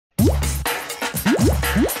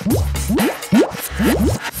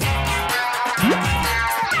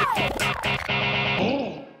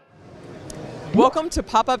Welcome to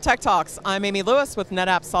Pop-Up Tech Talks. I'm Amy Lewis with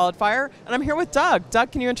NetApp SolidFire, and I'm here with Doug.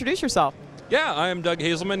 Doug, can you introduce yourself? Yeah, I'm Doug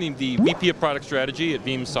Hazelman, the VP of Product Strategy at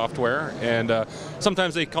Veeam Software, and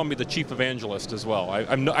sometimes they call me the Chief Evangelist as well.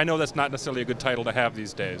 I know that's not necessarily a good title to have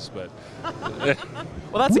these days, but...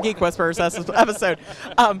 Well, that's a Geek Whisperers episode.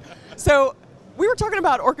 So we were talking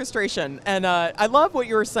about orchestration, and I love what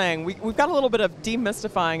you were saying. We've got a little bit of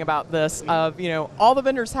demystifying about this of, all the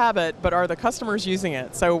vendors have it, but are the customers using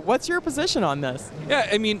it? So what's your position on this? Yeah,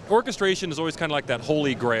 I mean, orchestration is always kind of like that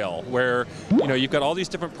holy grail, where you've got all these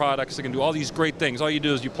different products that can do all these great things. All you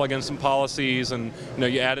do is you plug in some policies, and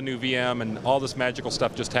you add a new VM, and all this magical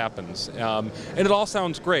stuff just happens. And it all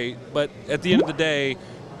sounds great, but at the end of the day,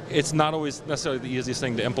 it's not always necessarily the easiest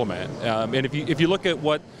thing to implement. And if you look at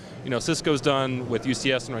what Cisco's done with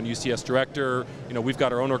UCS and on UCS Director, we've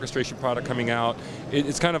got our own orchestration product coming out.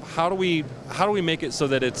 It's kind of how do we make it so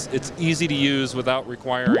that it's easy to use without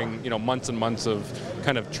requiring months and months of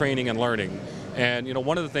kind of training and learning. And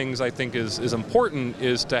one of the things I think is important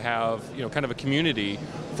is to have kind of a community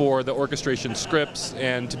for the orchestration scripts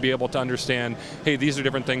and to be able to understand, hey, these are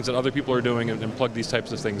different things that other people are doing, and plug these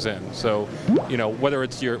types of things in. So whether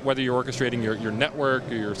you're orchestrating your network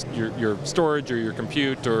or your storage or your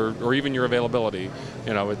compute or even your availability,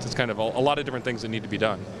 it's kind of a lot of different things that need to be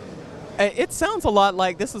done. It sounds a lot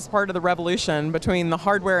like this is part of the revolution between the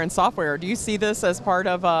hardware and software. Do you see this as part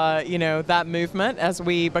of that movement as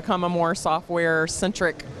we become a more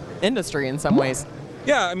software-centric industry in some ways?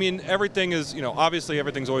 Yeah, I mean, everything is, obviously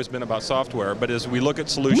everything's always been about software, but as we look at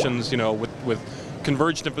solutions, with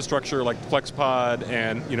converged infrastructure like FlexPod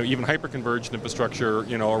and even hyper-converged infrastructure,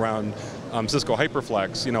 around Cisco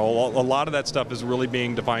HyperFlex, a lot of that stuff is really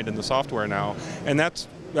being defined in the software now, and that's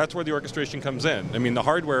where the orchestration comes in. I mean, the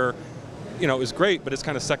hardware is great, but it's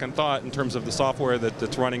kind of second thought in terms of the software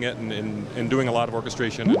that's running it and doing a lot of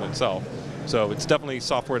orchestration in itself. So it's definitely a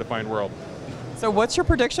software-defined world. So what's your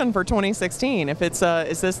prediction for 2016? If it's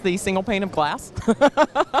is this the single pane of glass?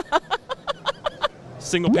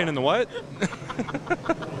 Single pane in the what?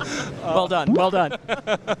 Well done. Well done.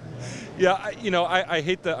 Yeah, I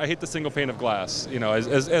hate the single pane of glass.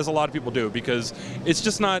 As a lot of people do, because it's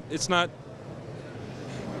just not. It's not.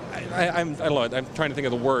 I don't know, I'm trying to think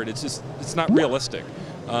of the word. It's not realistic.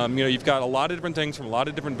 You've got a lot of different things from a lot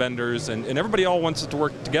of different vendors, and everybody all wants it to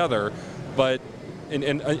work together, but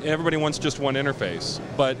and everybody wants just one interface.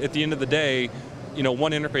 But at the end of the day,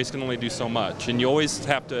 one interface can only do so much, and you always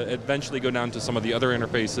have to eventually go down to some of the other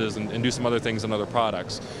interfaces and do some other things in other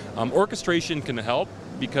products. Orchestration can help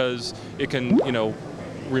because it can,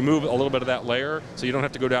 remove a little bit of that layer, so you don't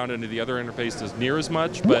have to go down into the other interfaces near as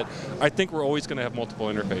much, but I think we're always going to have multiple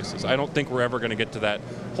interfaces. I don't think we're ever going to get to that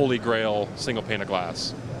holy grail single pane of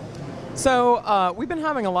glass. So we've been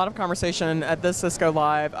having a lot of conversation at this Cisco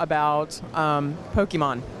Live about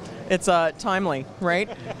Pokemon. It's timely, right?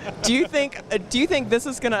 Do you think this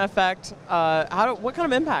is going to affect what kind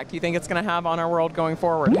of impact do you think it's going to have on our world going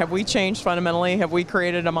forward? Have we changed fundamentally? Have we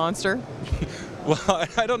created a monster? Well,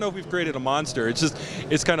 I don't know if we've created a monster.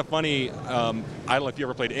 It's kind of funny. I don't know if you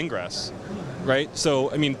ever played Ingress, right?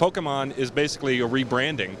 So, I mean, Pokemon is basically a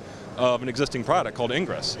rebranding of an existing product called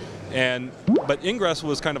Ingress. But Ingress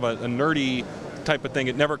was kind of a nerdy type of thing.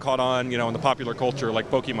 It never caught on, in the popular culture like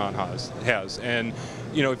Pokemon has. And,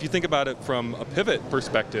 if you think about it from a pivot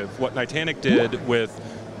perspective, what Niantic did with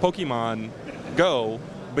Pokemon Go,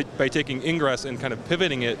 by taking Ingress and kind of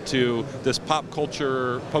pivoting it to this pop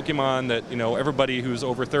culture Pokemon that everybody who's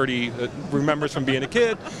over 30 remembers from being a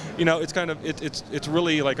kid, it's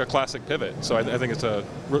really like a classic pivot. So I think it's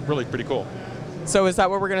really pretty cool. So is that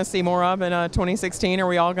what we're going to see more of in 2016? Are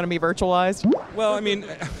we all going to be virtualized? Well, I mean,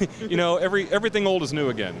 everything old is new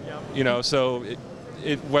again. So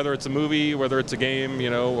whether it's a movie, whether it's a game,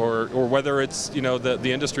 or whether it's the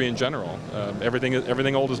industry in general,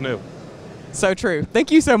 everything old is new. So true.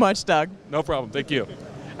 Thank you so much, Doug. No problem. Thank you.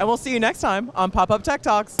 And we'll see you next time on Pop-Up Tech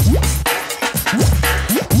Talks.